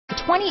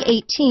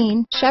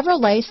2018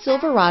 Chevrolet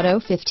Silverado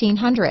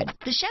 1500.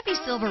 The Chevy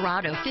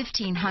Silverado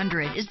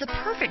 1500 is the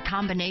perfect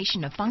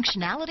combination of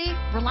functionality,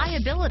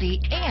 reliability,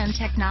 and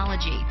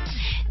technology.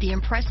 The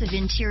impressive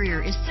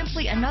interior is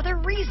simply another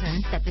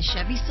reason that the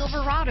Chevy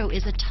Silverado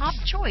is a top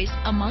choice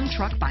among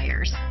truck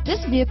buyers.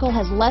 This vehicle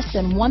has less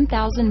than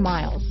 1,000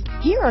 miles.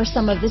 Here are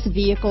some of this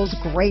vehicle's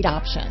great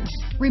options: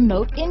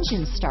 remote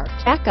engine start,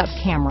 backup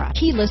camera,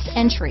 keyless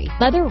entry,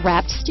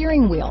 leather-wrapped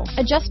steering wheel,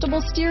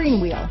 adjustable steering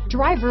wheel,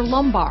 driver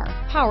lumbar,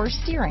 power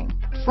steering,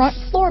 front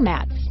floor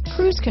mats,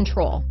 cruise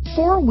control,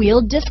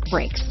 four-wheel disc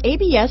brakes,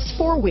 ABS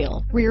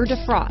four-wheel, rear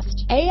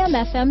defrost,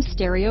 AM/FM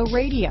stereo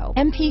radio,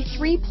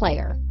 MP3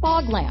 player,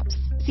 fog lamps,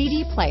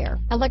 CD player,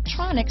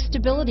 electronic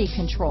stability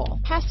control,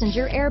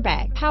 passenger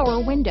airbag,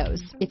 power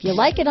windows. If you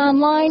like it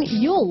online,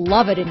 you'll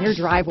love it in your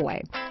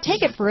driveway.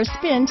 Take it for a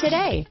spin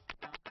today.